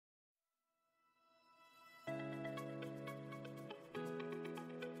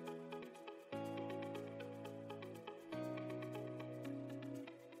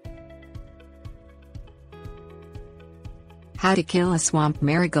How to kill a swamp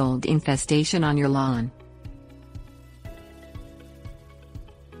marigold infestation on your lawn.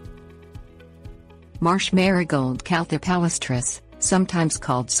 Marsh marigold Caltha palustris, sometimes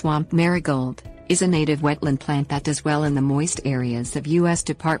called swamp marigold, is a native wetland plant that does well in the moist areas of U.S.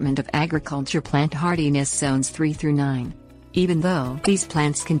 Department of Agriculture plant hardiness zones 3 through 9. Even though these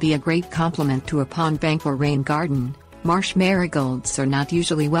plants can be a great complement to a pond bank or rain garden, marsh marigolds are not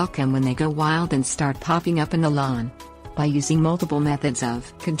usually welcome when they go wild and start popping up in the lawn. By using multiple methods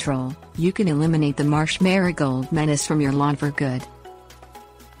of control, you can eliminate the marsh marigold menace from your lawn for good.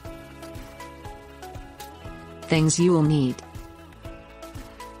 Things you will need: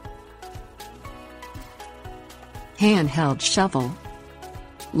 handheld shovel,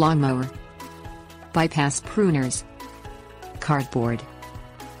 lawnmower, bypass pruners, cardboard,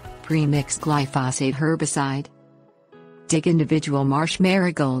 pre-mixed glyphosate herbicide. Dig individual marsh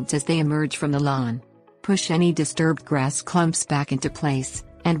marigolds as they emerge from the lawn. Push any disturbed grass clumps back into place,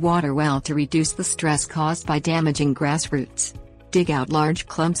 and water well to reduce the stress caused by damaging grass roots. Dig out large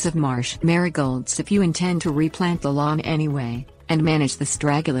clumps of marsh marigolds if you intend to replant the lawn anyway, and manage the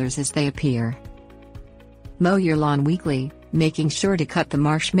stragglers as they appear. Mow your lawn weekly, making sure to cut the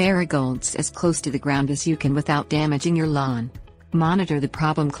marsh marigolds as close to the ground as you can without damaging your lawn. Monitor the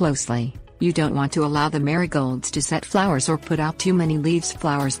problem closely. You don't want to allow the marigolds to set flowers or put out too many leaves.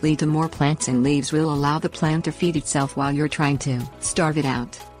 Flowers lead to more plants, and leaves will allow the plant to feed itself while you're trying to starve it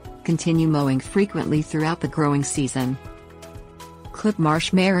out. Continue mowing frequently throughout the growing season. Clip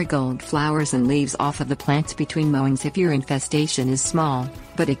marsh marigold flowers and leaves off of the plants between mowings if your infestation is small,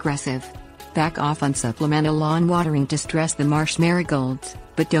 but aggressive. Back off on supplemental lawn watering to stress the marsh marigolds,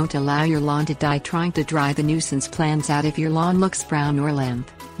 but don't allow your lawn to die trying to dry the nuisance plants out if your lawn looks brown or limp.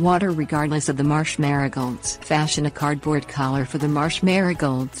 Water regardless of the marsh marigolds. Fashion a cardboard collar for the marsh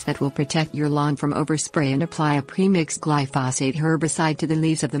marigolds that will protect your lawn from overspray, and apply a pre-mixed glyphosate herbicide to the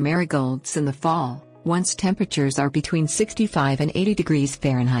leaves of the marigolds in the fall, once temperatures are between 65 and 80 degrees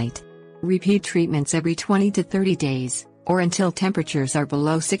Fahrenheit. Repeat treatments every 20 to 30 days, or until temperatures are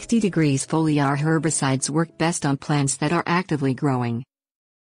below 60 degrees. Foliar herbicides work best on plants that are actively growing.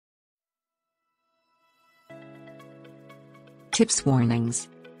 Tips: warnings.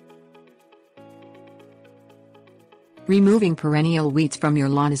 Removing perennial weeds from your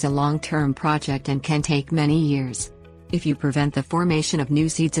lawn is a long-term project and can take many years. If you prevent the formation of new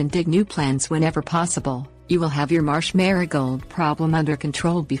seeds and dig new plants whenever possible, you will have your marsh marigold problem under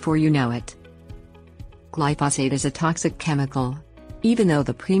control before you know it. Glyphosate is a toxic chemical. Even though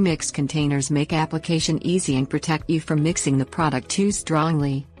the pre-mixed containers make application easy and protect you from mixing the product too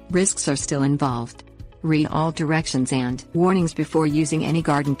strongly, risks are still involved. Read all directions and warnings before using any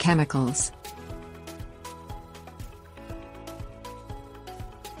garden chemicals.